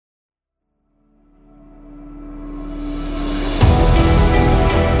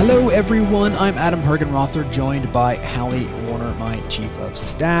everyone. I'm Adam Hergenrother, joined by Hallie Warner, my Chief of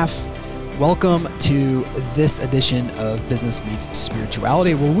Staff. Welcome to this edition of Business Meets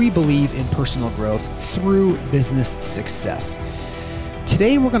Spirituality, where we believe in personal growth through business success.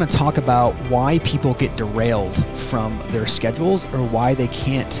 Today, we're going to talk about why people get derailed from their schedules or why they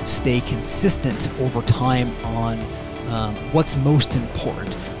can't stay consistent over time on what's most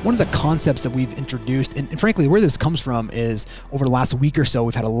important. One of the concepts that we've introduced, and frankly, where this comes from is over the last week or so,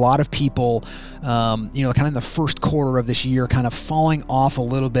 we've had a lot of people, kind of in the first quarter of this year, kind of falling off a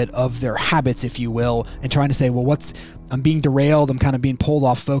little bit of their habits, if you will, and trying to say, well, I'm being derailed, I'm kind of being pulled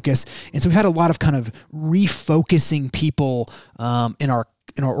off focus. And so we've had a lot of kind of refocusing people in our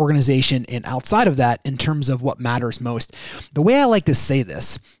organization and outside of that in terms of what matters most. The way I like to say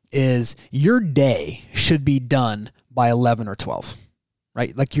this is your day should be done by 11 or 12.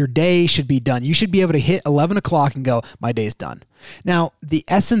 Right? Like your day should be done. You should be able to hit 11 o'clock and go, my day's done. Now, the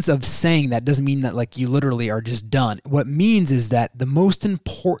essence of saying that doesn't mean that like you literally are just done. What it means is that the most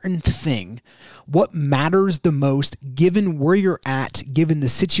important thing, what matters the most, given where you're at, given the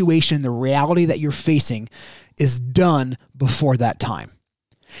situation, the reality that you're facing, is done before that time.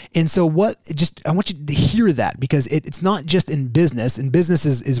 And so I want you to hear that, because it's not just in business. In business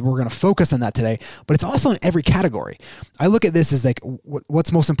is we're going to focus on that today, but it's also in every category. I look at this as like,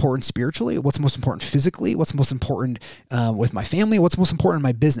 what's most important spiritually? What's most important physically? What's most important with my family? What's most important in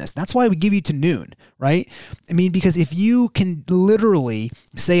my business? That's why we give you to noon, right? I mean, because if you can literally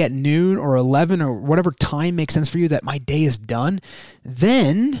say at noon or 11 or whatever time makes sense for you that my day is done,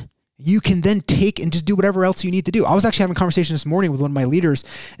 then you can then take and just do whatever else you need to do. I was actually having a conversation this morning with one of my leaders,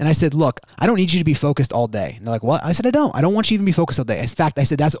 and I said, look, I don't need you to be focused all day. And they're like, what? I said, I don't want you to even be focused all day. In fact, I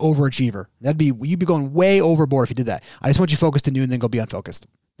said, that's overachiever. You'd be going way overboard if you did that. I just want you focused to noon, then go be unfocused.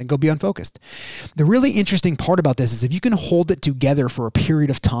 The really interesting part about this is if you can hold it together for a period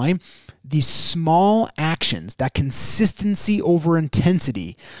of time, these small actions, that consistency over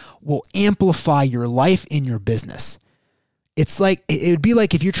intensity, will amplify your life in your business. It's like, it would be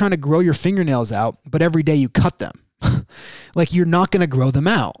like if you're trying to grow your fingernails out, but every day you cut them. Like you're not going to grow them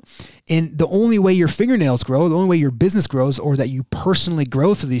out. And the only way your fingernails grow, the only way your business grows, or that you personally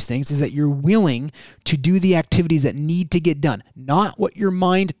grow through these things, is that you're willing to do the activities that need to get done. Not what your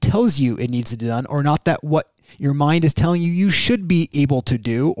mind tells you it needs to be done, or not that what your mind is telling you should be able to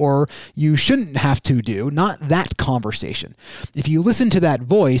do or you shouldn't have to do, not that conversation. If you listen to that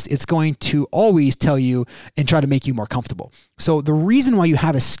voice, it's going to always tell you and try to make you more comfortable. So the reason why you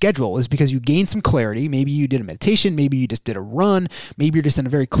have a schedule is because you gain some clarity. Maybe you did a meditation, maybe you just did a run, maybe you're just in a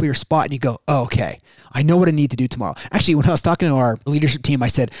very clear spot and you go, oh, okay, I know what I need to do tomorrow. Actually, when I was talking to our leadership team, I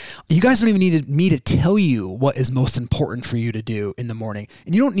said, you guys don't even need me to tell you what is most important for you to do in the morning.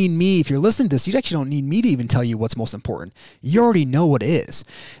 And you don't need me, if you're listening to this, you actually don't need me to even tell you what's most important. You already know what it is.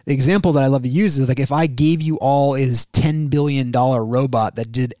 The example that I love to use is like, if I gave you all is $10 billion robot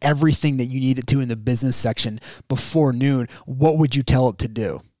that did everything that you needed to in the business section before noon, what would you tell it to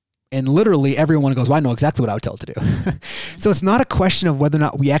do? And literally everyone goes, well, I know exactly what I would tell it to do. So it's not a question of whether or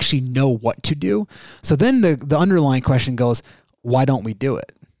not we actually know what to do. So then the underlying question goes, why don't we do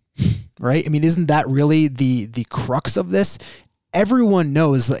it? Right? I mean, isn't that really the crux of this? Everyone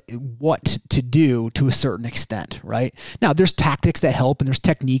knows what to do to a certain extent, right? Now, there's tactics that help and there's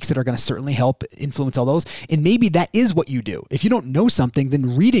techniques that are going to certainly help influence all those. And maybe that is what you do. If you don't know something,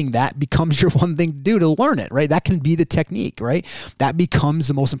 then reading that becomes your one thing to do to learn it, right? That can be the technique, right? That becomes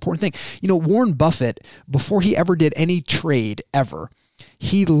the most important thing. You know, Warren Buffett, before he ever did any trade ever,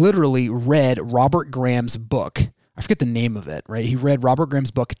 he literally read Robert Graham's book. I forget the name of it, right? He read Robert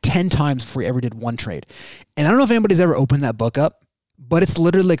Graham's book 10 times before he ever did one trade. And I don't know if anybody's ever opened that book up, but it's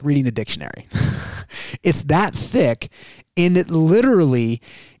literally like reading the dictionary. It's that thick, and it literally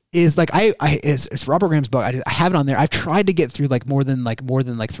is like, it's Robert Graham's book. I have it on there. I've tried to get through more than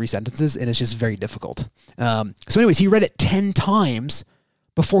 3 sentences, and it's just very difficult. So anyways, he read it 10 times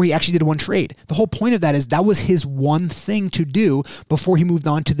before he actually did one trade. The whole point of that is that was his one thing to do before he moved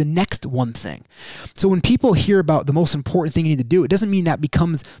on to the next one thing. So when people hear about the most important thing you need to do, it doesn't mean that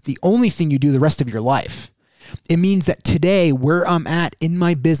becomes the only thing you do the rest of your life. It means that today, where I'm at in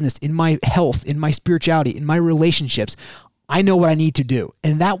my business, in my health, in my spirituality, in my relationships, I know what I need to do.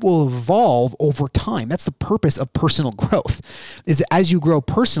 And that will evolve over time. That's the purpose of personal growth, is as you grow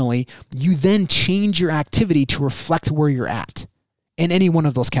personally, you then change your activity to reflect where you're at in any one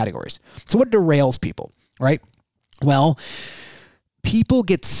of those categories. So what derails people, right? Well, people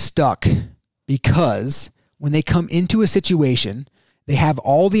get stuck because when they come into a situation, they have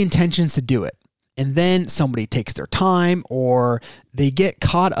all the intentions to do it. And then somebody takes their time or they get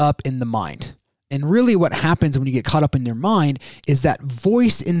caught up in the mind. And really what happens when you get caught up in your mind is that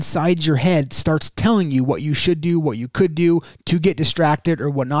voice inside your head starts telling you what you should do, what you could do to get distracted or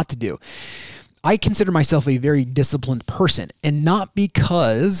what not to do. I consider myself a very disciplined person, and not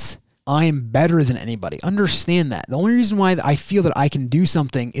because I am better than anybody. Understand that. The only reason why I feel that I can do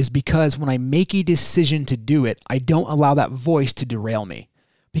something is because when I make a decision to do it, I don't allow that voice to derail me.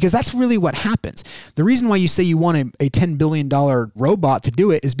 Because that's really what happens. The reason why you say you want a $10 billion robot to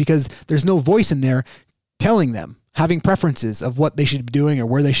do it is because there's no voice in there telling them, having preferences of what they should be doing or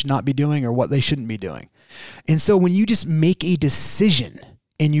where they should not be doing or what they shouldn't be doing. And so when you just make a decision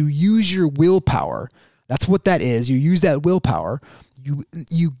and you use your willpower, that's what that is. You use that willpower,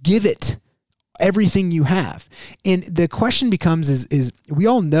 you give it everything you have. And the question becomes is we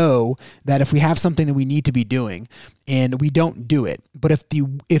all know that if we have something that we need to be doing and we don't do it, but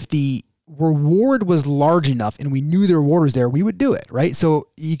if the reward was large enough and we knew the reward was there, we would do it, right? So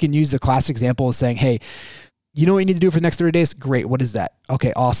you can use the classic example of saying, hey, you know what you need to do for the next 30 days? Great. What is that?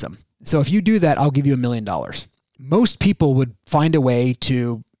 Okay, awesome. So if you do that, I'll give you $1 million. Most people would find a way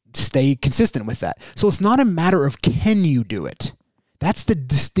to stay consistent with that. So it's not a matter of can you do it? That's the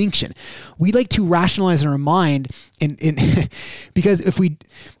distinction. We like to rationalize in our mind because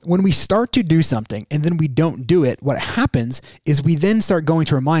when we start to do something and then we don't do it, what happens is we then start going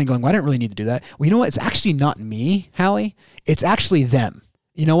to our mind and going, well, I didn't really need to do that. Well, you know what? It's actually not me, Hallie. It's actually them.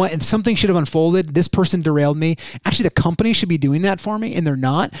 You know what? And something should have unfolded. This person derailed me. Actually, the company should be doing that for me, and they're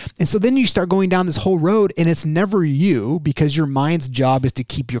not. And so then you start going down this whole road, and it's never you because your mind's job is to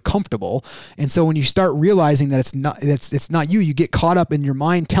keep you comfortable. And so when you start realizing that it's not you, you get caught up in your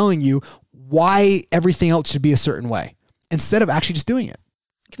mind telling you why everything else should be a certain way instead of actually just doing it.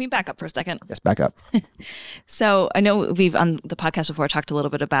 Can we back up for a second? Yes, back up. So I know we've on the podcast before talked a little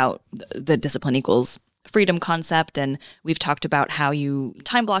bit about the discipline equals freedom concept, and we've talked about how you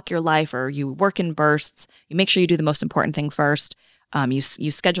time block your life or you work in bursts. You make sure you do the most important thing first. You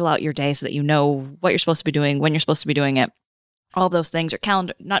schedule out your day so that you know what you're supposed to be doing, when you're supposed to be doing it. All of those things, your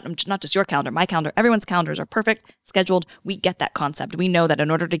calendar, not just your calendar, my calendar, everyone's calendars are perfect, scheduled. We get that concept. We know that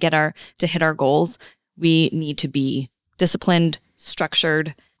in order to hit our goals, we need to be disciplined,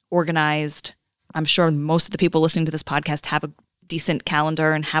 structured, organized. I'm sure most of the people listening to this podcast have a decent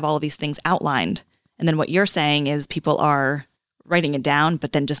calendar and have all of these things outlined. And then what you're saying is people are writing it down,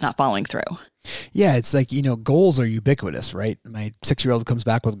 but then just not following through. Yeah, it's like, goals are ubiquitous, right? My 6-year-old comes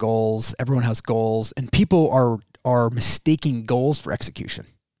back with goals. Everyone has goals, and people are mistaking goals for execution.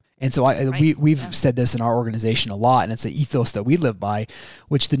 And so we've said this in our organization a lot, and it's the ethos that we live by,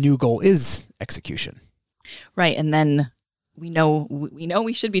 which the new goal is execution. Right. And then we know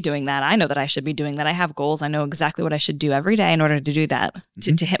we should be doing that. I know that I should be doing that. I have goals. I know exactly what I should do every day in order to do that,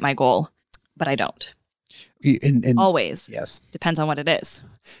 to hit my goal. But I don't. And always. Yes. Depends on what it is.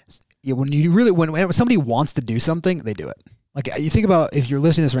 Yeah. When somebody wants to do something, they do it. Like you think about, if you're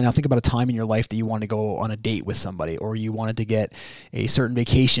listening to this right now, think about a time in your life that you wanted to go on a date with somebody, or you wanted to get a certain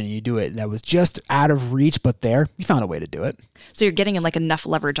vacation and you do it, and that was just out of reach, but you found a way to do it. So you're getting like enough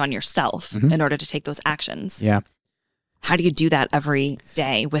leverage on yourself in order to take those actions. Yeah. How do you do that every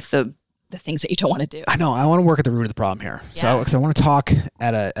day with the things that you don't want to do? I know. I want to work at the root of the problem here. Yeah. So, because I want to talk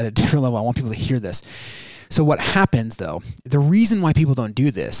at a different level. I want people to hear this. So what happens though, the reason why people don't do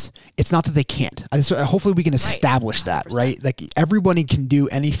this, it's not that they can't. Hopefully we can establish that, right? Like everybody can do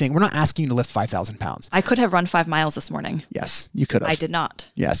anything. We're not asking you to lift 5,000 pounds. I could have run 5 miles this morning. Yes, you could have. I did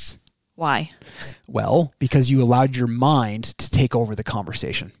not. Yes. Why? Well, because you allowed your mind to take over the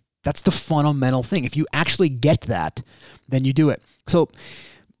conversation. That's the fundamental thing. If you actually get that, then you do it. So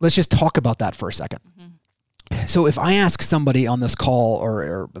let's just talk about that for a second. So if I ask somebody on this call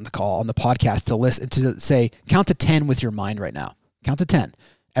or on the podcast to listen, to say, count to 10 with your mind right now, count to 10.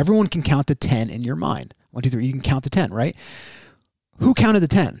 Everyone can count to 10 in your mind. 1, 2, 3, you can count to 10, right? Who counted to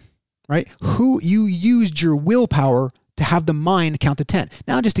 10, right? Who you used your willpower to have the mind count to 10.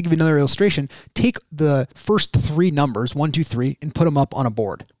 Now, just to give you another illustration, take the first 3 numbers, 1, 2, 3, and put them up on a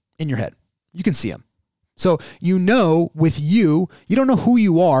board in your head. You can see them. So with you don't know who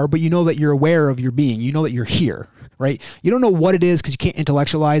you are, but you know that you're aware of your being. You know that you're here, right? You don't know what it is because you can't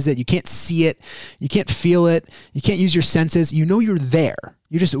intellectualize it. You can't see it. You can't feel it. You can't use your senses. You know you're there.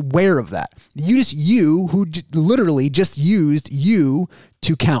 You're just aware of that. Who literally just used you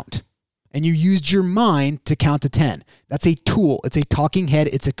to count. And you used your mind to count to 10. That's a tool. It's a talking head.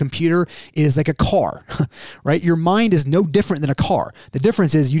 It's a computer. It is like a car, right? Your mind is no different than a car. The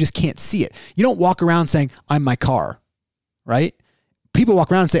difference is you just can't see it. You don't walk around saying, I'm my car, right? People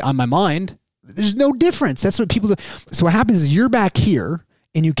walk around and say, I'm my mind. There's no difference. That's what people do. So what happens is you're back here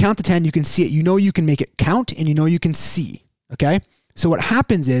and you count to 10. You can see it. You know you can make it count and you know you can see, okay? So what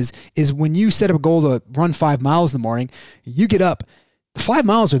happens is when you set up a goal to run 5 miles in the morning, you get up, 5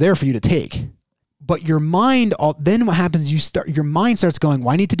 miles are there for you to take. But your mind, then what happens, your mind starts going,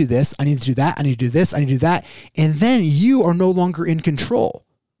 well, I need to do this, I need to do that, I need to do this, I need to do that. And then you are no longer in control.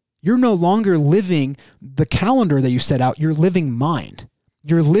 You're no longer living the calendar that you set out, you're living mind.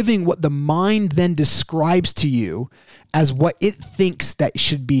 You're living what the mind then describes to you as what it thinks that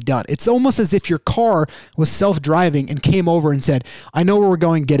should be done. It's almost as if your car was self-driving and came over and said, I know where we're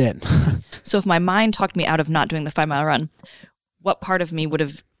going, get in. So if my mind talked me out of not doing the 5-mile run, what part of me would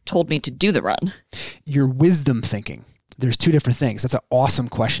have told me to do the run? Your wisdom thinking. There's two different things. That's an awesome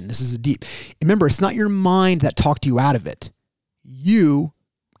question. This is a deep. Remember, it's not your mind that talked you out of it. You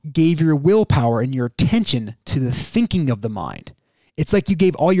gave your willpower and your attention to the thinking of the mind. It's like you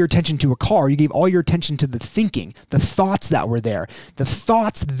gave all your attention to a car. You gave all your attention to the thinking, the thoughts that were there. The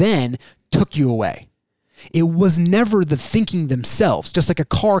thoughts then took you away. It was never the thinking themselves, just like a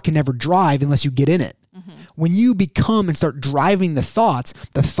car can never drive unless you get in it. Mm-hmm. When you become and start driving the thoughts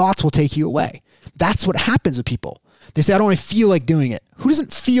will take you away. That's what happens with people. They say, I don't really feel like doing it. Who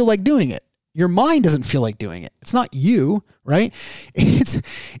doesn't feel like doing it? Your mind doesn't feel like doing it. It's not you, right?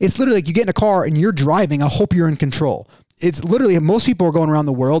 It's literally like you get in a car and you're driving. I hope you're in control. It's literally, most people are going around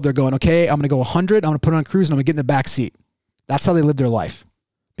the world. They're going, okay, I'm going to go 100. I'm going to put it on cruise and I'm going to get in the back seat. That's how they live their life.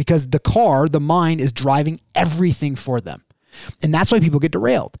 Because the car, the mind is driving everything for them. And that's why people get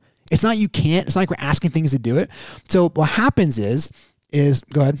derailed. It's not you can't. It's not like we're asking things to do it. So what happens is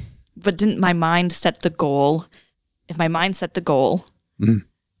go ahead. But didn't my mind set the goal? If my mind set the goal,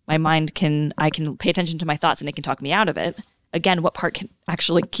 my mind I can pay attention to my thoughts and it can talk me out of it. Again, what part can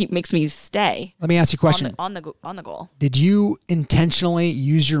actually makes me stay? Let me ask you a question. On the goal. Did you intentionally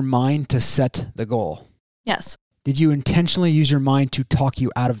use your mind to set the goal? Yes. Did you intentionally use your mind to talk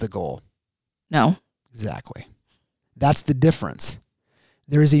you out of the goal? No. Exactly. That's the difference.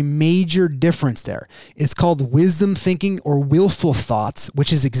 There is a major difference there. It's called wisdom thinking or willful thoughts,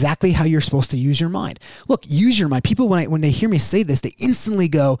 which is exactly how you're supposed to use your mind. Look, use your mind. People, when they hear me say this, they instantly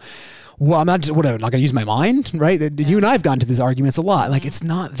go, well, I'm not going to use my mind, right? Yeah. You and I have gotten to these arguments a lot. Like, it's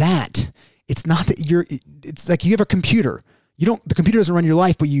not that. It's not that it's like you have a computer. The computer doesn't run your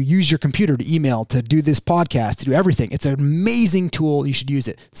life, but you use your computer to email, to do this podcast, to do everything. It's an amazing tool. You should use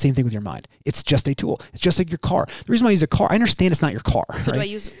it. Same thing with your mind. It's just a tool. It's just like your car. The reason why I use a car, I understand it's not your car. So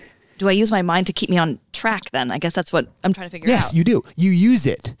right? Do I use my mind to keep me on track then? I guess that's what I'm trying to figure out. Yes, you do. You use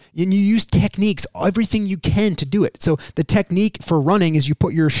it. And you use techniques, everything you can to do it. So the technique for running is you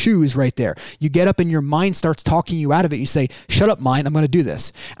put your shoes right there. You get up and your mind starts talking you out of it. You say, shut up, mind, I'm going to do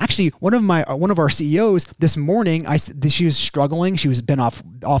this. Actually, one of our CEOs this morning, she was struggling. She was been off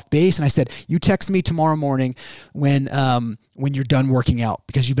base. And I said, you text me tomorrow morning when you're done working out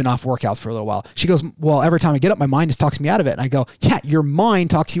because you've been off workouts for a little while. She goes, well, every time I get up, my mind just talks me out of it. And I go, yeah, your mind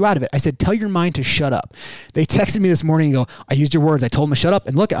talks you out of it. I said, tell your mind to shut up. They texted me this morning and go, I used your words. I told them to shut up.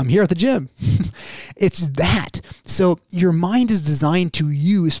 And look, I'm here at the gym. It's that. So your mind is designed to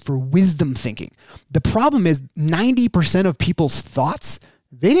use for wisdom thinking. The problem is 90% of people's thoughts,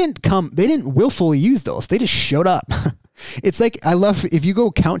 they didn't willfully use those. They just showed up. It's like, if you go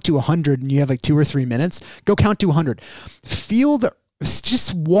count to 100 and you have like 2 or 3 minutes, go count to 100.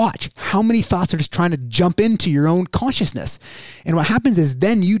 Just watch how many thoughts are just trying to jump into your own consciousness. And what happens is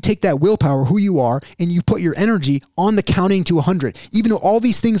then you take that willpower, who you are, and you put your energy on the counting to 100. Even though all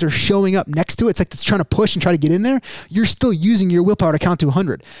these things are showing up next to it, it's like it's trying to push and try to get in there, you're still using your willpower to count to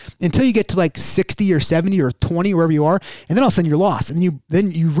 100 until you get to like 60 or 70 or 20, wherever you are. And then all of a sudden you're lost. And then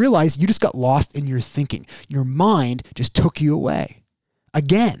you realize you just got lost in your thinking. Your mind just took you away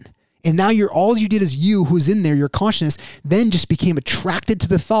again. And now all you did is you, who's in there, your consciousness, then just became attracted to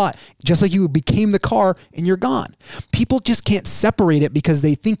the thought, just like you became the car and you're gone. People just can't separate it because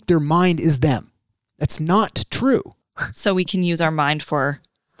they think their mind is them. That's not true. So we can use our mind for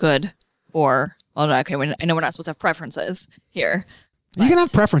good or, okay, I know we're not supposed to have preferences here. You can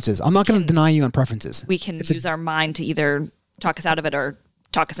have preferences. I'm not going to deny you on preferences. We can use our mind to either talk us out of it or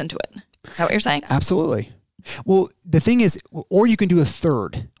talk us into it. Is that what you're saying? Absolutely. Well, the thing is, or you can do a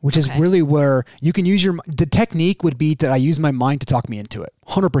third, which is really where you can use the technique would be that I use my mind to talk me into it.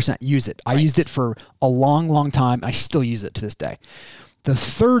 100% use it. I used it for a long, long time. I still use it to this day. The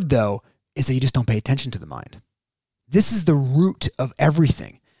third, though, is that you just don't pay attention to the mind. This is the root of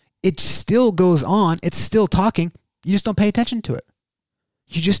everything. It still goes on. It's still talking. You just don't pay attention to it.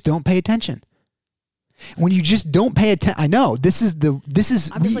 You just don't pay attention. When you just don't pay attention, I know this is.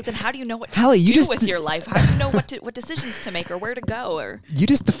 I'm just like, then how do you know what to do with your life? How do you know what decisions to make or where to go? Or you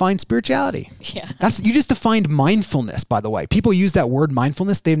just defined spirituality. Yeah, you just defined mindfulness. By the way, people use that word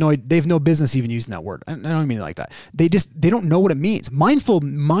mindfulness. They've no business even using that word. I don't mean it like that. They don't know what it means.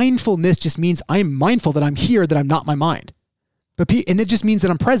 Mindfulness just means I'm mindful that I'm here, that I'm not my mind. And it just means that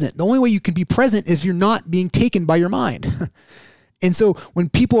I'm present. The only way you can be present is if you're not being taken by your mind. And so when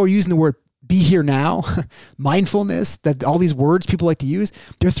people are using the word be here now, mindfulness, that all these words people like to use,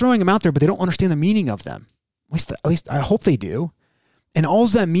 they're throwing them out there, but they don't understand the meaning of them. At least I hope they do. And all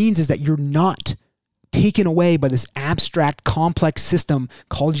that means is that you're not taken away by this abstract, complex system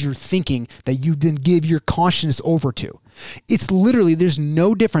called your thinking that you then give your consciousness over to. It's literally, there's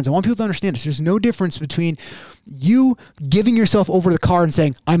no difference. I want people to understand this. There's no difference between you giving yourself over to the car and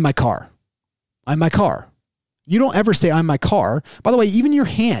saying, I'm my car. I'm my car. You don't ever say, I'm my car. By the way, even your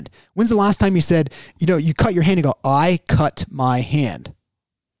hand. When's the last time you said, you cut your hand and go, I cut my hand?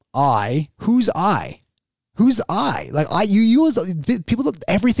 Who's I? Who's I? Like people,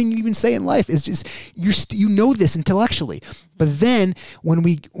 everything you even say in life is just, you know this intellectually. But then when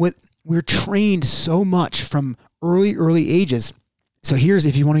we're trained so much from early ages. So here's,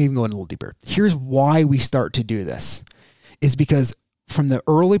 if you want to even go in a little deeper, here's why we start to do this, is because from the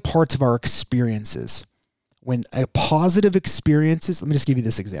early parts of our experiences, when a positive experiences, let me just give you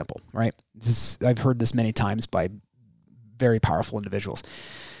this example, right? I've heard this many times by very powerful individuals.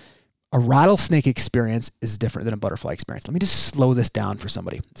 A rattlesnake experience is different than a butterfly experience. Let me just slow this down for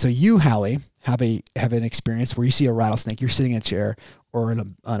somebody. So you, Hallie, have an experience where you see a rattlesnake. You're sitting in a chair or in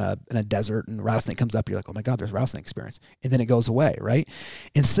a desert, and a rattlesnake comes up. You're like, oh my God, there's a rattlesnake experience. And then it goes away, right?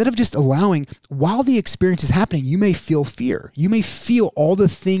 Instead of just allowing, while the experience is happening, you may feel fear. You may feel all the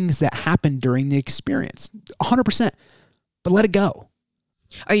things that happen during the experience, 100%, but let it go.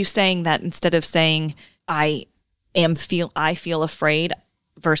 Are you saying that instead of saying, I feel afraid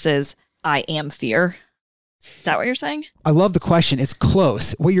versus I am fear? Is that what you're saying? I love the question. It's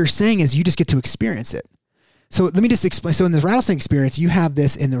close. What you're saying is you just get to experience it. So let me just explain. So in the rattlesnake experience, you have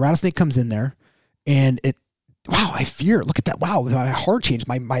this, and the rattlesnake comes in there, and wow, I fear. Look at that. Wow, my heart changed.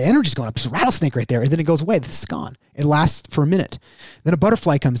 My energy's going up. There's a rattlesnake right there, and then it goes away. This is gone. It lasts for a minute. Then a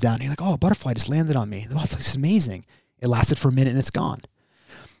butterfly comes down, and you're like, oh, a butterfly just landed on me. Oh, this is amazing. It lasted for a minute, and it's gone.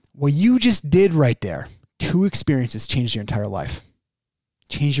 What you just did right there, 2 experiences changed your entire life.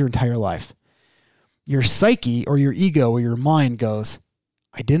 Change your entire life. Your psyche or your ego or your mind goes,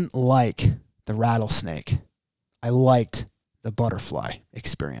 I didn't like the rattlesnake. I liked the butterfly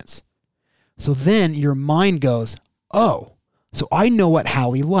experience. So then your mind goes, oh, so I know what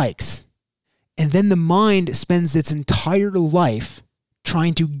Hallie likes. And then the mind spends its entire life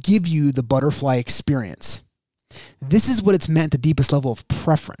trying to give you the butterfly experience. This is what it's meant at the deepest level of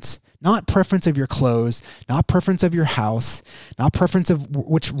preference. Not preference of your clothes, not preference of your house, not preference of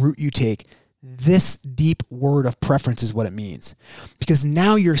which route you take. This deep word of preference is what it means. Because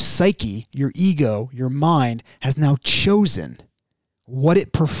now your psyche, your ego, your mind has now chosen what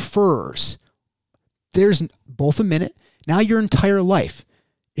it prefers. There's both a minute. Now your entire life,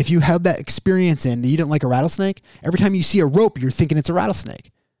 if you have that experience in that you don't like a rattlesnake, every time you see a rope, you're thinking it's a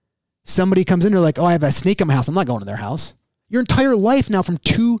rattlesnake. Somebody comes in, they're like, oh, I have a snake in my house. I'm not going to their house. Your entire life now from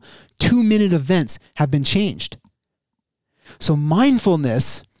 2-minute events have been changed. So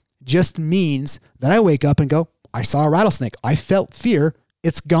mindfulness just means that I wake up and go, I saw a rattlesnake. I felt fear.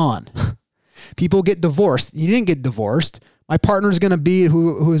 It's gone. People get divorced. You didn't get divorced. My partner's going to be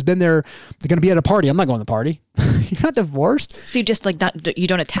who has been there. They're going to be at a party. I'm not going to the party. You're not divorced. So you just you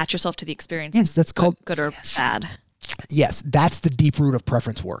don't attach yourself to the experience. Yes, that's called good or bad. Yes, that's the deep root of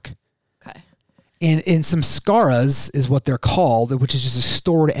preference work. Okay. And samskaras is what they're called, which is just a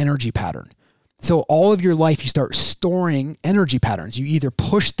stored energy pattern. So all of your life, you start storing energy patterns. You either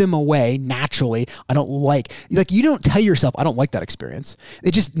push them away naturally. I don't like you don't tell yourself, I don't like that experience.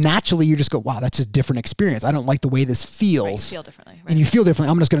 It just naturally, you just go, wow, that's a different experience. I don't like the way this feels. Right, you feel differently. Right. And you feel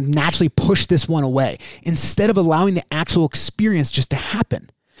differently. I'm just going to naturally push this one away instead of allowing the actual experience just to happen.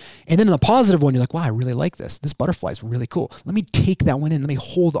 And then in the positive one, you're like, wow, I really like this. This butterfly is really cool. Let me take that one in. Let me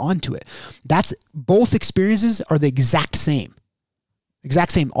hold on to it. Both experiences are the exact same.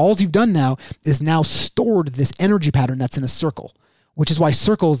 Exact same. All you've done now is now stored this energy pattern that's in a circle, which is why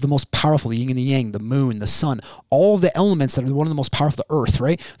circle is the most powerful, the yin and the yang, the moon, the sun, all the elements that are one of the most powerful, the earth,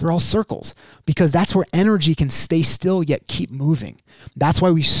 right? They're all circles because that's where energy can stay still yet keep moving. That's why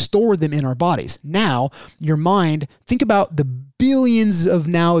we store them in our bodies. Now, your mind, think about the billions of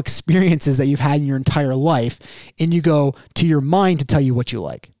now experiences that you've had in your entire life, and you go to your mind to tell you what you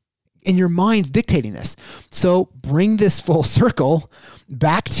like. And your mind's dictating this. So bring this full circle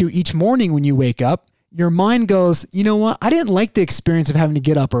back to each morning when you wake up. your mind goes, you know what? I didn't like the experience of having to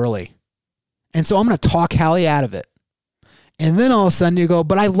get up early. And so I'm going to talk Hallie out of it. And then all of a sudden you go,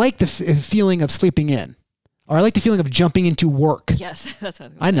 but I like the feeling of sleeping in. Or I like the feeling of jumping into work. Yes, that's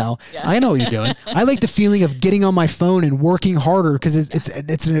what I know. Yeah. I know what you're doing. I like the feeling of getting on my phone and working harder because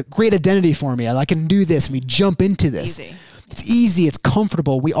it's a great identity for me. I can do this. And we jump into this. Easy. It's easy. It's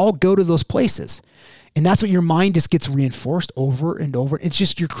comfortable. We all go to those places. And that's what your mind just gets reinforced over and over. It's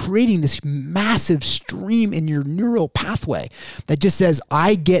just you're creating this massive stream in your neural pathway that just says,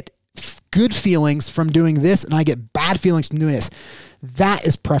 I get good feelings from doing this and I get bad feelings from doing this. That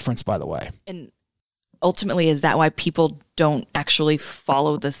is preference, by the way. And ultimately, is that why people don't actually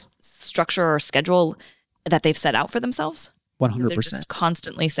follow this structure or schedule that they've set out for themselves? 100%. They're just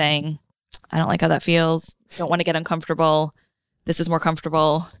constantly saying, I don't like how that feels. Don't want to get uncomfortable. This is more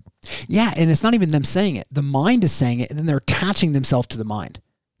comfortable. Yeah, and it's not even them saying it. The mind is saying it, and then they're attaching themselves to the mind.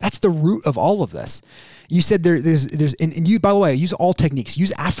 That's the root of all of this. You said there's and you, by the way, use all techniques.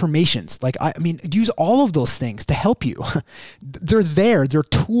 Use affirmations. Use all of those things to help you. They're there. They're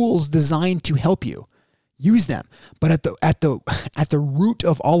tools designed to help you. Use them. But at the root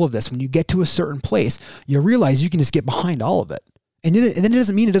of all of this, when you get to a certain place, you realize you can just get behind all of it. And then it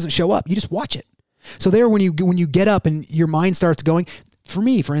doesn't mean it doesn't show up. You just watch it. So there, when you get up and your mind starts going, for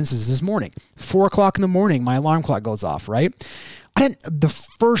me, for instance, this morning, 4:00 in the morning, my alarm clock goes off, right? The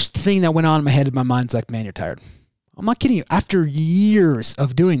first thing that went on in my head in my mind's like, man, you're tired. I'm not kidding you. After years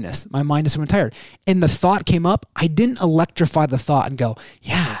of doing this, my mind is so tired. And the thought came up. I didn't electrify the thought and go,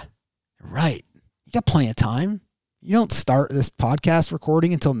 yeah, right. You got plenty of time. You don't start this podcast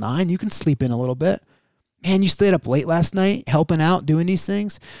recording until 9. You can sleep in a little bit. Man, you stayed up late last night helping out, doing these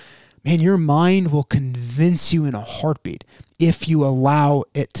things. Man, your mind will convince you in a heartbeat if you allow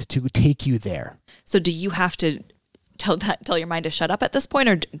it to take you there. So do you have to tell your mind to shut up at this point,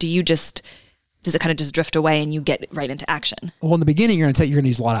 or does it kind of just drift away and you get right into action? Well, in the beginning, you're going to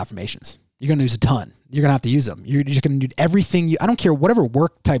use a lot of affirmations. You're going to use a ton. You're going to have to use them. You're just going to do everything. I don't care, whatever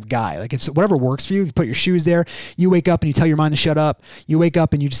work type guy, like if whatever works for you, you put your shoes there, you wake up and you tell your mind to shut up. You wake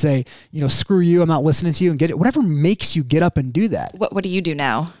up and you just say, screw you, I'm not listening to you, and get it. Whatever makes you get up and do that. What do you do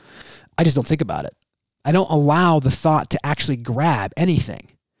now? I just don't think about it. I don't allow the thought to actually grab anything.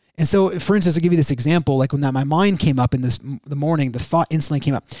 And so, for instance, I'll give you this example. Like when my mind came up in the morning, the thought instantly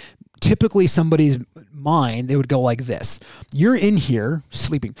came up. Typically, somebody's mind, they would go like this. You're in here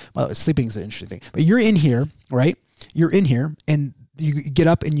sleeping. Well, sleeping is an interesting thing. But you're in here, right? You're in here, and you get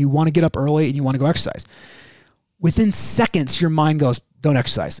up, and you want to get up early, and you want to go exercise. Within seconds, your mind goes, don't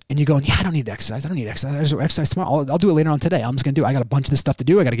exercise. And you go, yeah, I don't need to exercise. I don't need to exercise. I'll exercise tomorrow. I'll do it later on today. I'm just going to do it. I got a bunch of this stuff to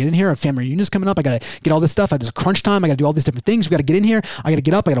do. I got to get in here. A family reunion's coming up. I got to get all this stuff. There's a crunch time. I got to do all these different things. We got to get in here. I got to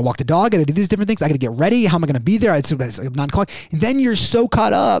get up. I got to walk the dog. I got to do these different things. I got to get ready. How am I going to be there? It's 9:00. And then you're so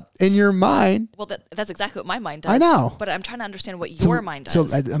caught up in your mind. Well, that's exactly what my mind does. I know. But I'm trying to understand what your mind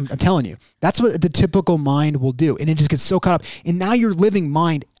does. So I'm telling you, that's what the typical mind will do. And it just gets so caught up. And now you're living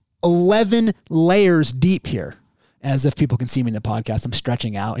mind 11 layers deep here. As if people can see me in the podcast. I'm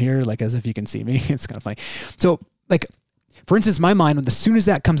stretching out here, like as if you can see me. It's kind of funny. So, like, for instance, my mind, as soon as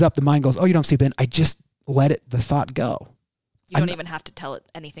that comes up, the mind goes, oh, you don't sleep in. I just let the thought go. You don't even have to tell it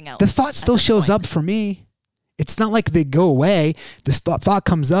anything else. The thought still shows up for me. It's not like they go away. This thought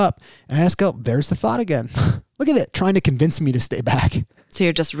comes up, and I just go, there's the thought again. Look at it, trying to convince me to stay back. So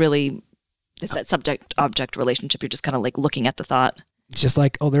you're just really, it's that subject-object relationship. You're just kind of like looking at the thought. It's just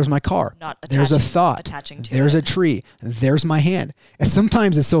like, oh, there's my car. There's a thought. There's a tree. There's my hand. And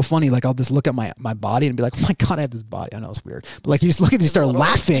sometimes it's so funny. Like I'll just look at my body and be like, oh my God, I have this body. I know it's weird. But like you just look at it, you start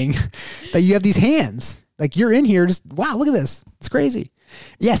laughing that you have these hands. Like you're in here, just, wow, look at this. It's crazy.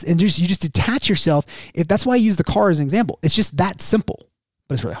 Yes. And you just detach yourself. If that's why I use the car as an example. It's just that simple,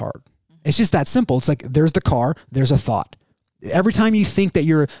 but it's really hard. It's just that simple. It's like, there's the car, there's a thought. Every time you think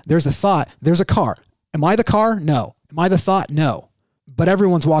that there's a thought, there's a car. Am I the car? No. Am I the thought? No. But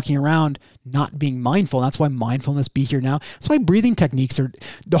everyone's walking around not being mindful. That's why mindfulness, be here now. That's why breathing techniques are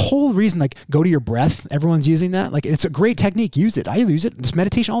the whole reason, like go to your breath. Everyone's using that. Like it's a great technique. Use it. I use it. Just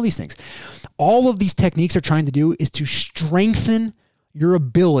meditation, all these things. All of these techniques are trying to do is to strengthen your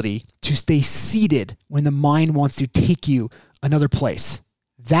ability to stay seated when the mind wants to take you another place.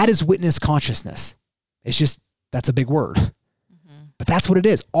 That is witness consciousness. It's just, that's a big word. But that's what it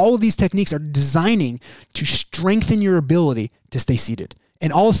is. All of these techniques are designing to strengthen your ability to stay seated.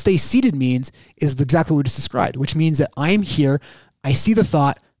 And all stay seated means is exactly what we just described, which means that I'm here, I see the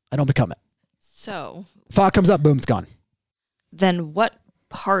thought, I don't become it. So thought comes up, boom, it's gone. Then what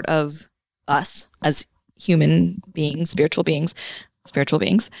part of us as human beings, spiritual beings,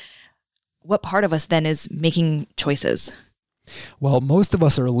 what part of us then is making choices? Well, most of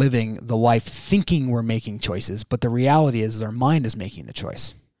us are living the life thinking we're making choices, but the reality is our mind is making the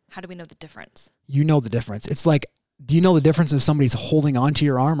choice. How do we know the difference? You know the difference. It's like, do you know the difference if somebody's holding onto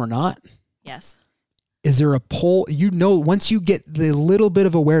your arm or not? Yes. Is there a pull? You know, once you get the little bit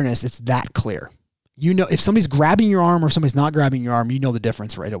of awareness, it's that clear. You know, if somebody's grabbing your arm or somebody's not grabbing your arm, you know the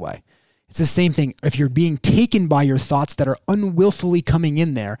difference right away. It's the same thing. If you're being taken by your thoughts that are unwillfully coming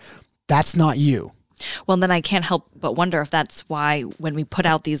in there, that's not you. Well, then I can't help but wonder if that's why when we put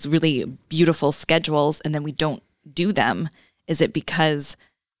out these really beautiful schedules and then we don't do them, is it because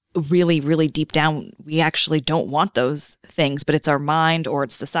really, really deep down, we actually don't want those things, but it's our mind or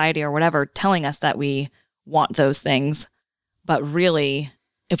it's society or whatever telling us that we want those things. But really,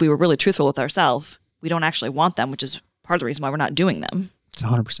 if we were really truthful with ourselves, we don't actually want them, which is part of the reason why we're not doing them. It's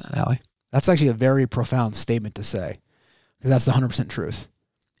 100%, Allie. That's actually a very profound statement to say, because that's the 100% truth.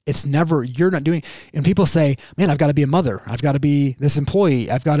 It's never, you're not doing, and people say, man, I've got to be a mother. I've got to be this employee.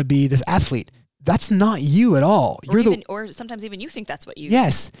 I've got to be this athlete. That's not you at all. Or sometimes even you think that's what you.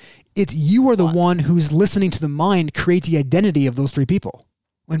 Yes. It's you are the one who's listening to the mind create the identity of those three people.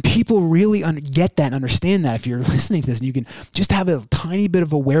 When people really get that and understand that, if you're listening to this and you can just have a tiny bit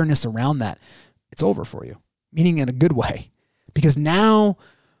of awareness around that, it's over for you, meaning in a good way. Because now,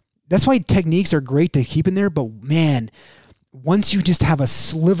 that's why techniques are great to keep in there. But man, once you just have a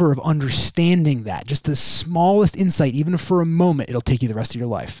sliver of understanding that, just the smallest insight, even for a moment, it'll take you the rest of your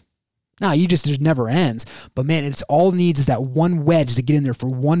life. Now, there's never ends, but man, it's all it needs is that one wedge to get in there for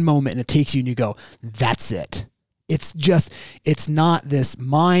one moment, and it takes you and you go, that's it. It's not this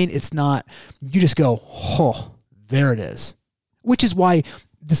mind. It's not, you just go, oh, there it is. Which is why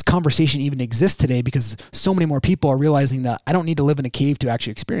this conversation even exists today, because so many more people are realizing that I don't need to live in a cave to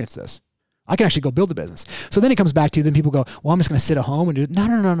actually experience this. I can actually go build a business. So then it comes back to, then people go, well, I'm just going to sit at home and do it.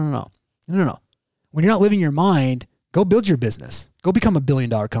 No. When you're not living your mind, go build your business. Go become $1 billion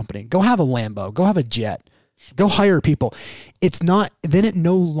company. Go have a Lambo. Go have a jet. Go hire people. It's not, then it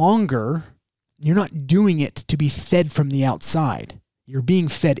no longer, you're not doing it to be fed from the outside. You're being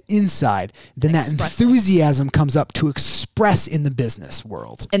fed inside. Then that enthusiasm comes up to express in the business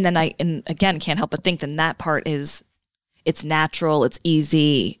world. And then again, can't help but think then that part is, it's natural, it's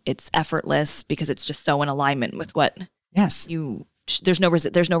easy, it's effortless because it's just so in alignment with what there's no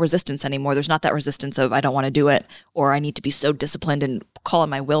resistance anymore. There's not that resistance of I don't want to do it or I need to be so disciplined and call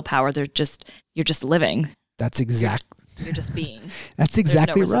on my willpower. You're just living. That's exactly. You're just being. That's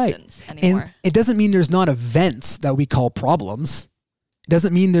exactly right. Anymore. And it doesn't mean there's not events that we call problems. It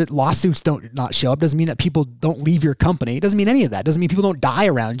doesn't mean that lawsuits don't not show up. It doesn't mean that people don't leave your company. It doesn't mean any of that. It doesn't mean people don't die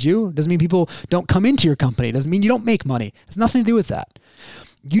around you. It doesn't mean people don't come into your company. It doesn't mean you don't make money. It has nothing to do with that.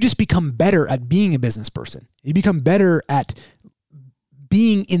 You just become better at being a business person. You become better at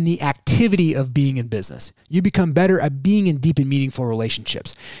being in the activity of being in business. You become better at being in deep and meaningful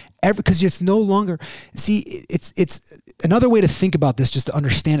relationships. Because it's no longer, it's another way to think about this, just to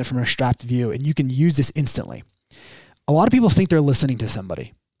understand it from an abstract view, and you can use this instantly. A lot of people think they're listening to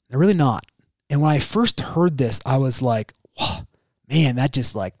somebody. They're really not. And when I first heard this, I was like, whoa, man, that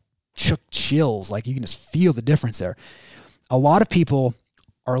just like shook chills. Like you can just feel the difference there. A lot of people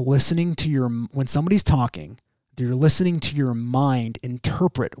are listening to when somebody's talking, they're listening to your mind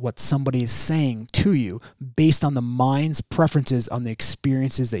interpret what somebody is saying to you based on the mind's preferences on the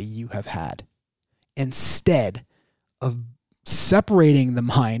experiences that you have had, instead of separating the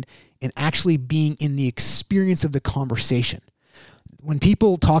mind and actually being in the experience of the conversation. When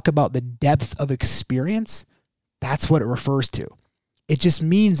people talk about the depth of experience, that's what it refers to. It just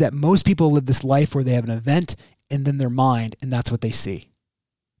means that most people live this life where they have an event and then their mind, and that's what they see.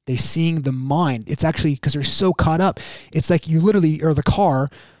 They're seeing the mind. It's actually because they're so caught up. It's like you literally are the car.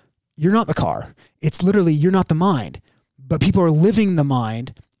 You're not the car. It's literally you're not the mind. But people are living the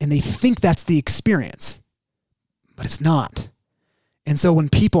mind and they think that's the experience. But it's not. And so when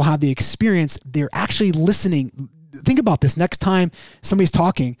people have the experience, they're actually listening. Think about this. Next time somebody's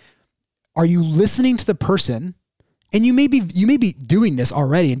talking, are you listening to the person? And you may be doing this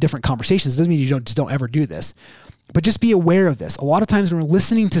already in different conversations. It doesn't mean you don't ever do this. But just be aware of this. A lot of times when we're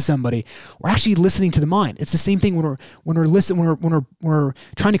listening to somebody, we're actually listening to the mind. It's the same thing when we're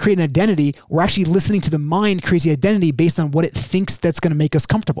trying to create an identity. We're actually listening to the mind creates the identity based on what it thinks that's going to make us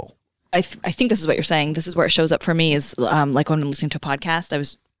comfortable. I think this is what you're saying. This is where it shows up for me is like when I'm listening to a podcast. I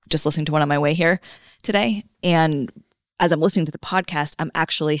was just listening to one on my way here today. And as I'm listening to the podcast, I'm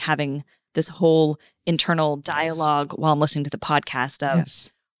actually having this whole internal dialogue while I'm listening to the podcast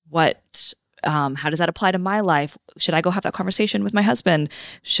of how does that apply to my life? Should I go have that conversation with my husband?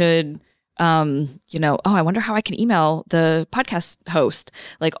 Should I wonder how I can email the podcast host.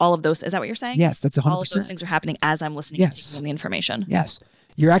 Like all of those. Is that what you're saying? Yes, that's 100%. All of those things are happening as I'm listening and taking in the information. Yes.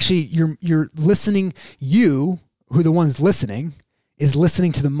 You're listening. You, who the one's listening, is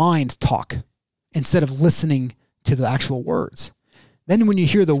listening to the mind talk instead of listening to the actual words. Then when you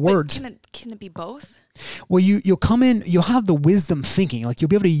hear the words, can it be both? Well, you'll come in, you'll have the wisdom thinking, like you'll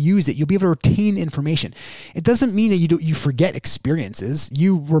be able to use it. You'll be able to retain information. It doesn't mean that you forget experiences.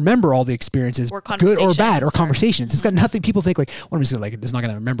 You remember all the experiences, good or bad, or conversations. It's got nothing. People think like, well, I'm just gonna it's not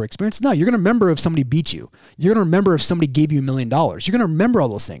going to remember experience. No, you're going to remember if somebody beat you. You're going to remember if somebody gave you $1 million. You're going to remember all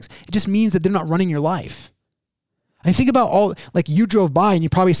those things. It just means that they're not running your life. I think about like you drove by and you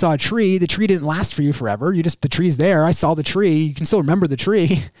probably saw a tree. The tree didn't last for you forever. The tree's there. I saw the tree. You can still remember the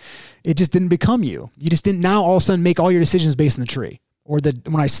tree. It just didn't become you. You just didn't now all of a sudden make all your decisions based on the tree. Or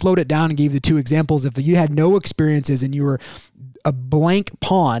when I slowed it down and gave the two examples, if you had no experiences and you were a blank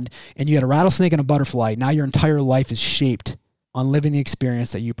pond and you had a rattlesnake and a butterfly, now your entire life is shaped on living the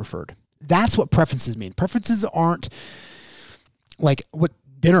experience that you preferred. That's what preferences mean. Preferences aren't like, what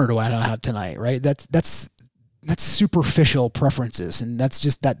dinner do I have tonight, right? That's superficial preferences. And that's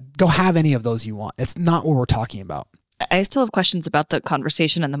just that. Go have any of those you want. It's not what we're talking about. I still have questions about the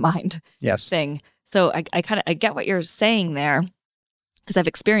conversation and the mind thing. So I get what you're saying there because I've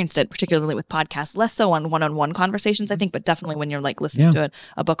experienced it, particularly with podcasts, less so on one-on-one conversations, I think, but definitely when you're like listening to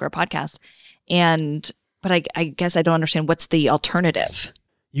a book or a podcast. But I guess I don't understand what's the alternative.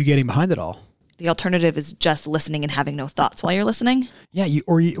 You getting behind it all. The alternative is just listening and having no thoughts while you're listening. Yeah.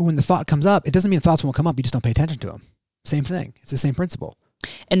 When the thought comes up, it doesn't mean the thoughts won't come up. You just don't pay attention to them. Same thing. It's the same principle.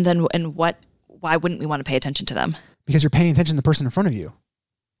 Why wouldn't we want to pay attention to them? Because you're paying attention to the person in front of you.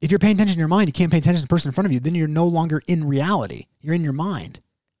 If you're paying attention to your mind, you can't pay attention to the person in front of you. Then you're no longer in reality. You're in your mind.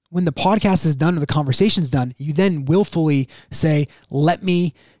 When the podcast is done or the conversation's done, you then willfully say, let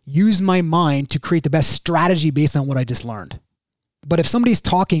me use my mind to create the best strategy based on what I just learned. But if somebody's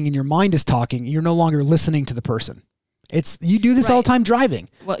talking and your mind is talking, you're no longer listening to the person. You do this all the time driving.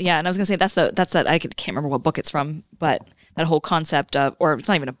 Well, yeah, and I was going to say that's that I can't remember what book it's from, but that whole concept of, or it's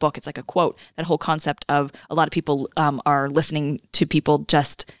not even a book, it's like a quote, that whole concept of a lot of people are listening to people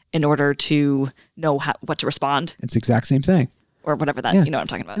just in order to know what to respond. It's the exact same thing. Or whatever that, you know what I'm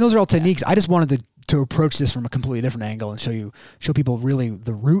talking about. And those are all techniques. I just wanted to approach this from a completely different angle and show people really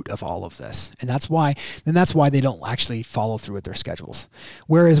the root of all of this. And that's why they don't actually follow through with their schedules.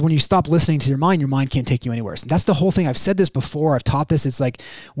 Whereas when you stop listening to your mind can't take you anywhere. So that's the whole thing. I've said this before. I've taught this. It's like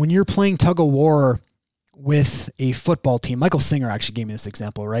when you're playing tug of war with a football team. Michael Singer actually gave me this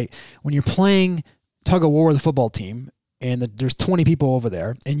example, right? When you're playing tug of war with a football team and there's 20 people over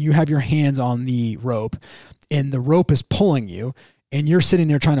there and you have your hands on the rope and the rope is pulling you and you're sitting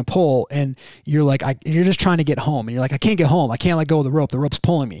there trying to pull and you're like, you're just trying to get home and you're like, I can't get home. I can't let go of the rope. The rope's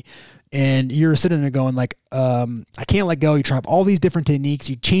pulling me. And you're sitting there going like, I can't let go. You try all these different techniques.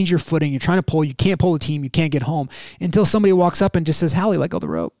 You change your footing. You're trying to pull. You can't pull the team. You can't get home until somebody walks up and just says, Hallie, let go of the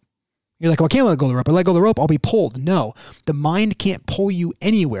rope. You're like, well, I can't let go of the rope. I let go of the rope, I'll be pulled. No, the mind can't pull you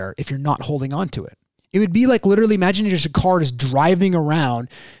anywhere if you're not holding on to it. It would be like literally imagine just a car just driving around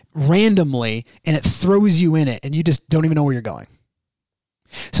randomly and it throws you in it and you just don't even know where you're going.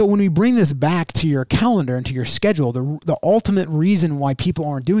 So when we bring this back to your calendar and to your schedule, the ultimate reason why people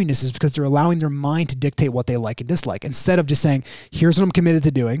aren't doing this is because they're allowing their mind to dictate what they like and dislike instead of just saying, here's what I'm committed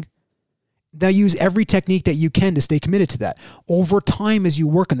to doing. Now use every technique that you can to stay committed to that. Over time, as you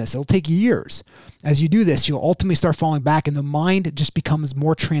work on this, it'll take years. As you do this, you'll ultimately start falling back and the mind just becomes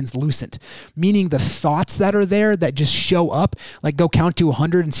more translucent, meaning the thoughts that are there that just show up, like go count to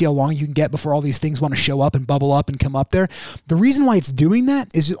 100 and see how long you can get before all these things want to show up and bubble up and come up there. The reason why it's doing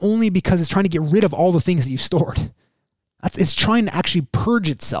that is only because it's trying to get rid of all the things that you've stored. It's trying to actually purge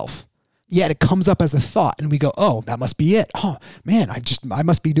itself. Yet it comes up as a thought and we go, oh, that must be it. Oh man, I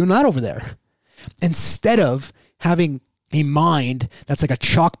must be doing that over there. Instead of having a mind that's like a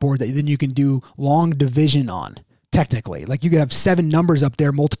chalkboard that then you can do long division on, technically. Like you could have 7 numbers up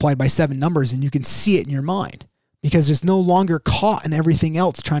there multiplied by 7 numbers and you can see it in your mind because it's no longer caught in everything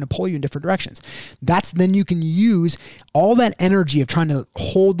else trying to pull you in different directions. Then you can use all that energy of trying to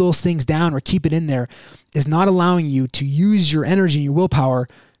hold those things down or keep it in there is not allowing you to use your energy and your willpower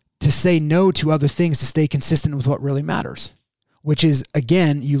to say no to other things to stay consistent with what really matters. Which is,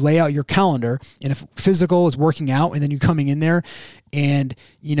 again, you lay out your calendar, and if physical is working out, and then you coming in there and,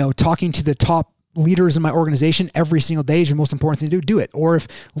 talking to the top leaders in my organization every single day is your most important thing to do it. Or if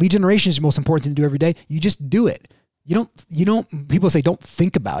lead generation is your most important thing to do every day, you just do it. You don't, people say, don't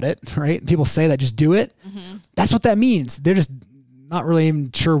think about it, right? People say that, just do it. Mm-hmm. That's what that means. They're just not really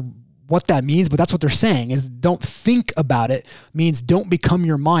even sure what that means, but that's what they're saying is don't think about it means don't become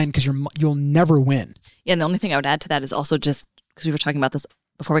your mind because you'll never win. Yeah, and the only thing I would add to that is also just, because we were talking about this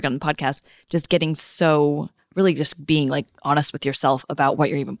before we got on the podcast, just getting really just being like honest with yourself about what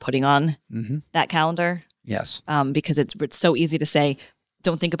you're even putting on that calendar. Yes. Because it's so easy to say,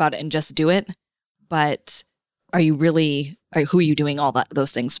 don't think about it and just do it. But who are you doing all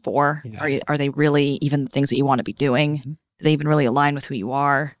those things for? Yeah. Are they really even the things that you want to be doing? Mm-hmm. Do they even really align with who you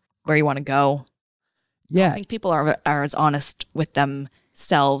are, where you want to go? Yeah. I think people are as honest with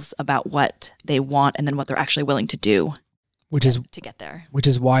themselves about what they want and then what they're actually willing to do to get there. Which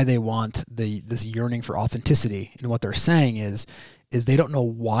is why they want this yearning for authenticity. And what they're saying is they don't know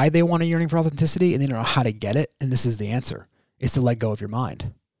why they want a yearning for authenticity and they don't know how to get it. And this is the answer. It's to let go of your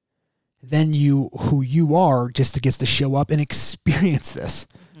mind. Then who you are just gets to show up and experience this,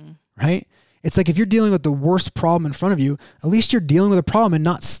 right? It's like if you're dealing with the worst problem in front of you, at least you're dealing with a problem and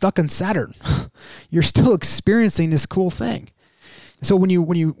not stuck in Saturn. You're still experiencing this cool thing. So when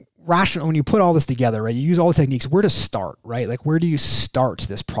you put all this together, right, you use all the techniques, where to start, right? Like, where do you start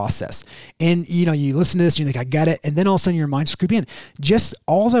this process? And, you listen to this and you think, I get it. And then all of a sudden your mind's creeping in. Just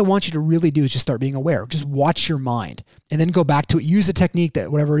all I want you to really do is just start being aware. Just watch your mind and then go back to it. Use a technique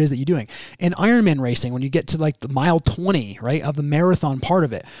that whatever it is that you're doing. In Ironman racing, when you get to like the mile 20, right, of the marathon part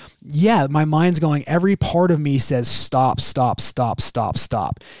of it, yeah, my mind's going, every part of me says, stop, stop, stop, stop,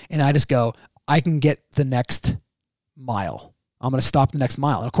 stop. And I just go, I can get the next mile. I'm going to stop the next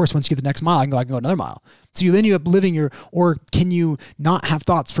mile. And of course, once you get the next mile, I can go another mile. So you end up living or can you not have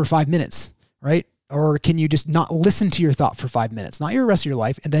thoughts for 5 minutes, right? Or can you just not listen to your thought for 5 minutes, not your rest of your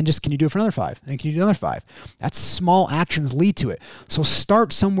life, and then just can you do it for another 5? And can you do another 5? That's small actions lead to it. So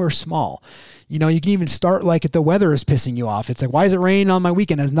start somewhere small. You can even start like if the weather is pissing you off. It's like, why does it rain on my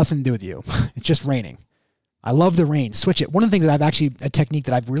weekend? It has nothing to do with you. It's just raining. I love the rain. Switch it. One of the things that a technique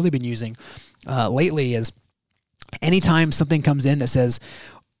that I've really been using lately is anytime something comes in that says,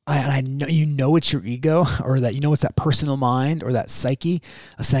 I know it's your ego or that it's that personal mind or that psyche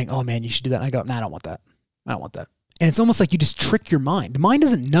of saying, oh man, you should do that. And I go, nah, I don't want that. I don't want that. And it's almost like you just trick your mind. The mind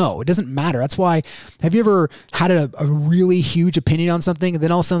doesn't know. It doesn't matter. That's why, have you ever had a really huge opinion on something and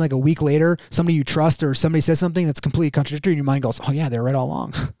then all of a sudden like a week later, somebody you trust or somebody says something that's completely contradictory and your mind goes, oh yeah, they're right all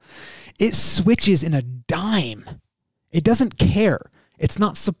along. It switches in a dime. It doesn't care. It's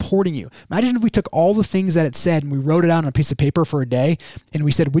not supporting you. Imagine if we took all the things that it said and we wrote it out on a piece of paper for a day and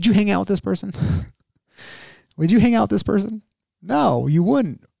we said, would you hang out with this person? Would you hang out with this person? No, you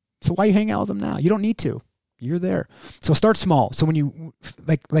wouldn't. So why you hang out with them now? You don't need to. You're there. So start small. So when you,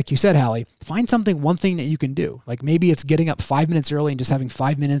 like you said, Hallie, find one thing that you can do. Like maybe it's getting up 5 minutes early and just having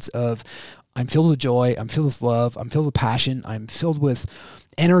 5 minutes of, I'm filled with joy. I'm filled with love. I'm filled with passion. I'm filled with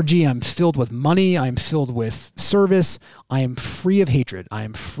energy. I'm filled with money. I'm filled with service. I am free of hatred. I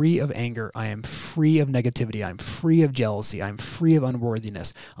am free of anger. I am free of negativity. I'm free of jealousy. I'm free of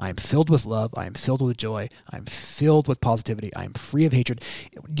unworthiness. I am filled with love. I am filled with joy. I'm filled with positivity. I am free of hatred.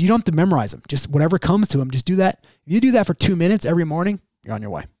 You don't have to memorize them. Just whatever comes to them, just do that. If you do that for 2 minutes every morning, you're on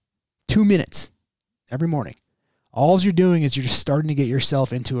your way. 2 minutes every morning. All you're doing is you're just starting to get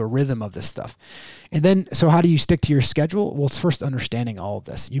yourself into a rhythm of this stuff. And then, so how do you stick to your schedule? Well, it's first understanding all of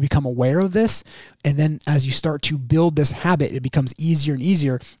this. You become aware of this. And then as you start to build this habit, it becomes easier and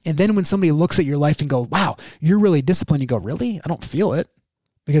easier. And then when somebody looks at your life and goes, wow, you're really disciplined, you go, really? I don't feel it.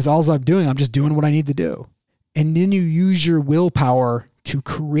 Because all I'm doing, I'm just doing what I need to do. And then you use your willpower to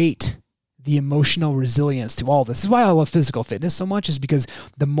create the emotional resilience to all of this. This is why I love physical fitness so much, is because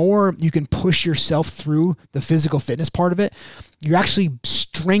the more you can push yourself through the physical fitness part of it, you're actually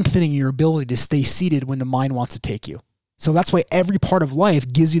strengthening your ability to stay seated when the mind wants to take you. So that's why every part of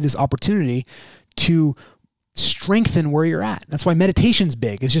life gives you this opportunity to strengthen where you're at. That's why meditation's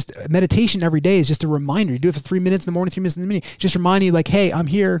big. It's just meditation every day is just a reminder. You do it for 3 minutes in the morning, 3 minutes in the evening. Just remind you like, hey, I'm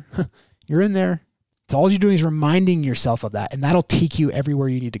here. You're in there. So all you're doing is reminding yourself of that, and that'll take you everywhere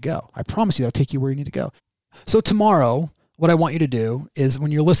you need to go. I promise you that'll take you where you need to go. So tomorrow, what I want you to do is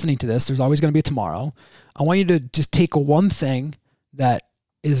when you're listening to this, there's always going to be a tomorrow. I want you to just take one thing that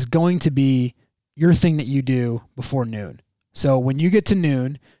is going to be your thing that you do before noon. So when you get to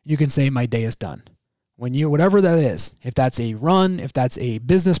noon, you can say, my day is done. Whatever that is, if that's a run, if that's a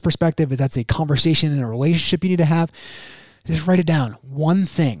business perspective, if that's a conversation in a relationship you need to have, just write it down. One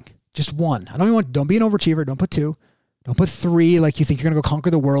thing. Just one. Don't be an overachiever. Don't put 2. Don't put 3 like you think you're going to go conquer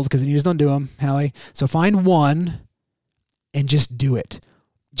the world, because then you just don't do them, Hallie. So find one and just do it.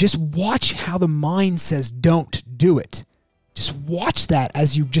 Just watch how the mind says don't do it. Just watch that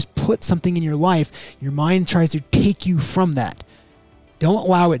as you just put something in your life. Your mind tries to take you from that. Don't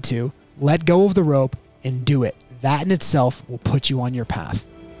allow it to. Let go of the rope and do it. That in itself will put you on your path.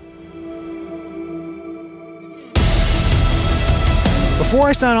 Before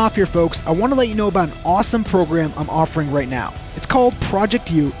I sign off here, folks, I want to let you know about an awesome program I'm offering right now. It's called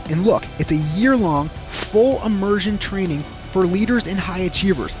Project U, and look, it's a year-long, full immersion training for leaders and high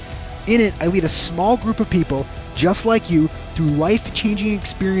achievers. In it, I lead a small group of people just like you through life-changing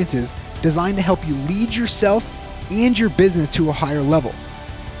experiences designed to help you lead yourself and your business to a higher level.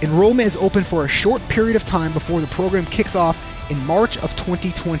 Enrollment is open for a short period of time before the program kicks off in March of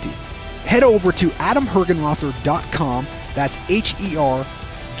 2020. Head over to adamhergenrother.com, that's HERGENROTHER,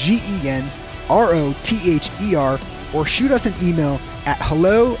 or shoot us an email at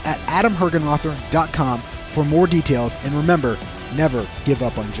hello@adamhergenrother.com for more details, and remember, never give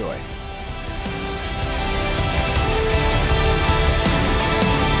up on joy.